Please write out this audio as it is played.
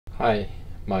Hi,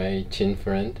 my Qin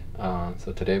friend.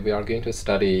 So today we are going to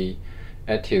study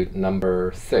Etude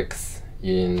number 6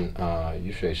 in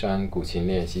Yu Shuishan Guqin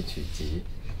练习曲集,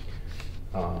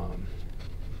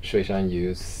 Shuishan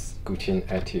Yu's Guqin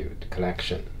Etude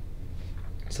collection.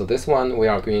 So this one we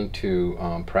are going to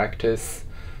practice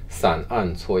散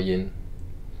按撮音,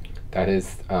 that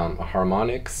is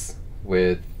harmonics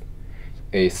with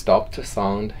a stopped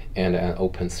sound and an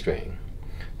open string.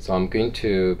 So I'm going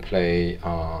to play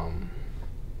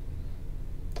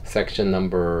section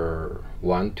number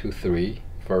 1, 2, 3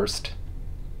 first.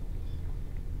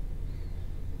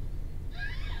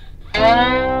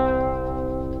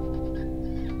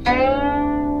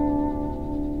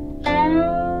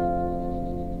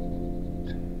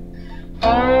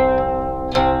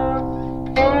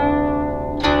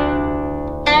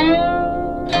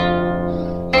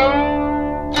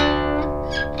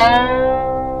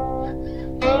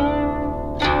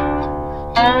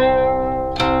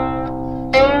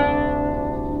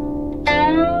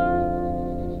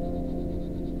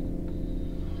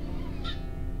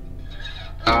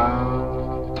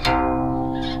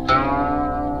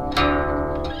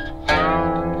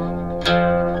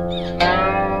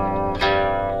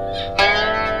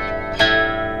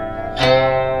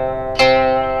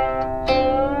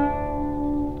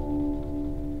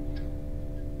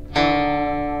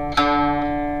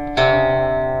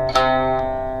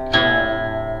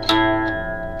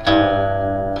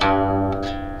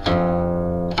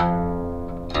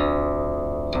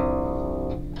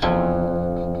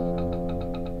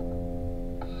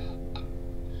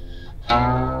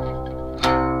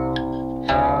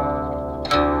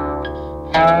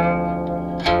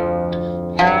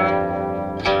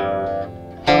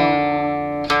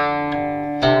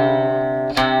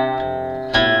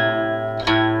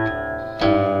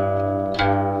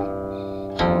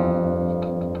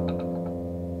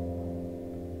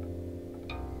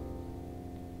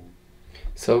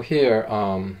 So here,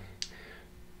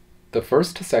 the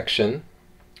first section,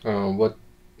 what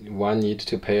one needs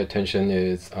to pay attention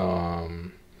is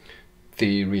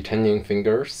the retaining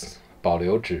fingers, 保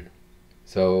留指.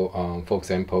 So, for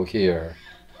example, here,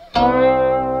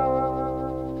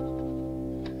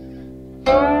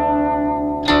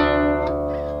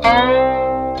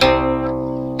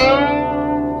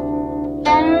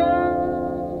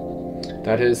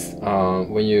 that is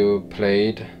when you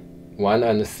played 1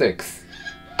 and 6.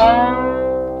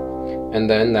 And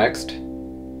then next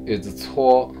is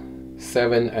撮,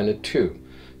 7 and 2.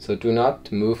 So do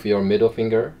not move your middle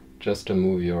finger, just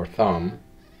move your thumb.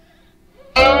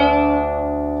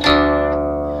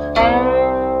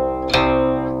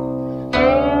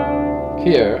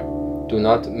 Here, do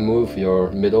not move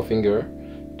your middle finger,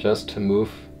 just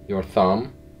move your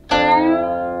thumb.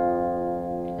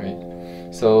 Right.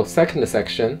 So second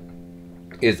section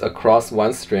is across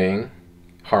one string,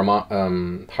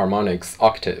 harmonics,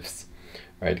 octaves,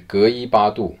 right? 隔一八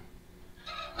度.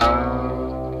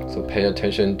 So pay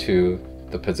attention to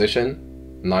the position,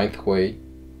 9th 回.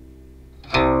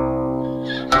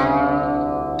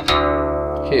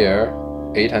 Here,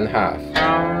 8.5.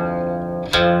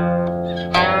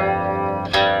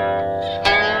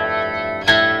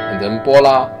 And then 拨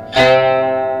拉.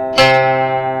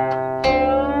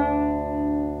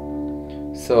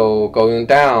 So going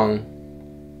down,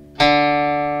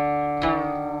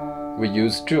 we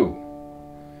use 注,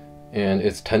 and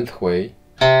it's 10th 回.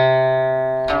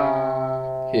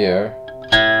 Here,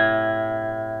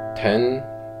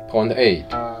 10.8.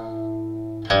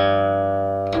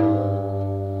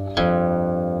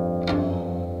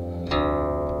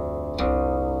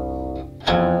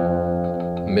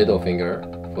 Middle finger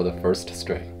for the first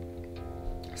string.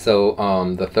 So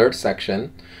the third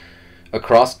section,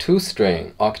 across two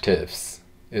string octaves,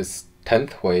 is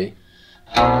 10th 回.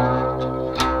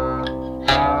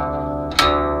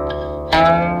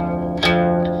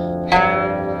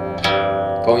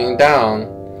 Going down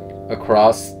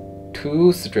across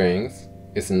two strings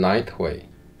is 9th 回.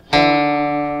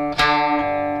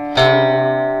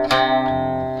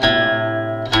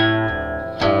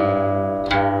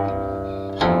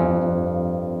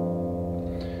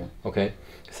 Okay,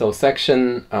 so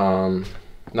section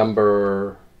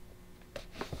number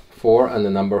 4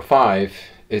 and number 5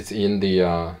 is in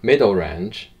the middle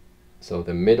range. So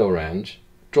the middle range,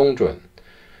 中准,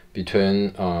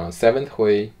 between 7th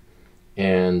回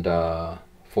and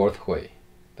 4th 回.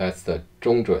 That's the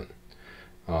中准,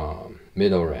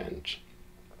 middle range.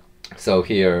 So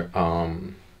here,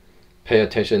 pay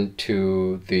attention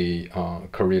to the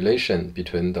correlation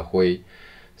between the 回.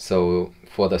 So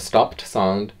for the stopped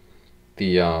sound,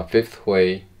 the 5th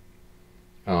回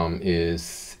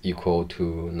is equal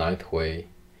to 9th 回,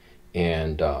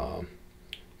 and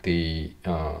the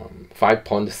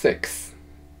 5.6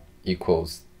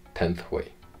 equals 10th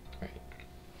回. Right?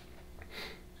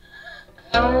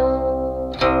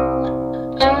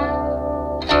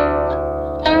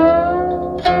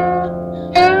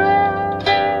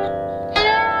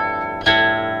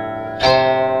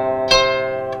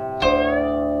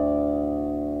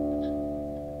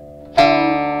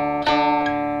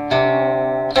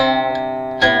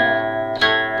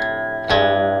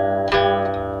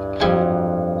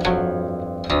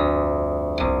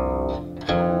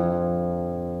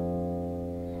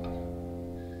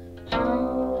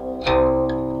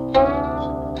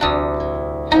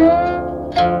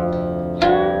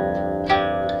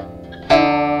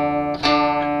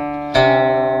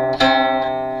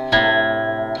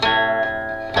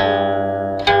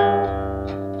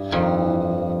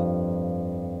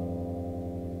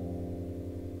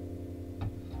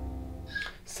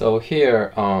 So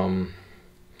here,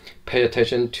 pay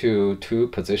attention to two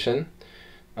position.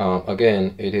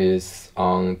 Again, it is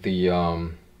on the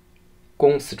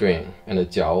弓 string and the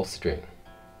角 string,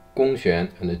 弓弦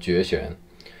and the 绝弦.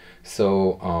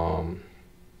 So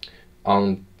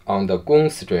on the 弓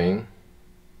string,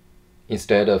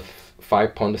 instead of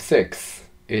 5.6,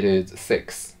 it is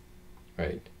 6,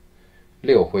 right?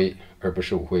 6回而不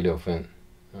是5回6分.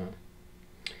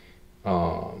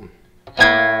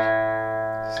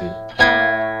 See?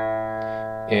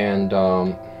 And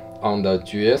on the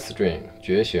绝 string,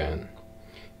 绝弦,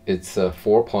 it's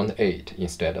 4.8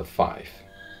 instead of 5.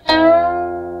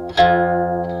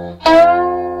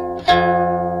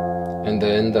 And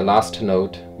then the last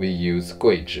note we use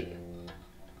贵指.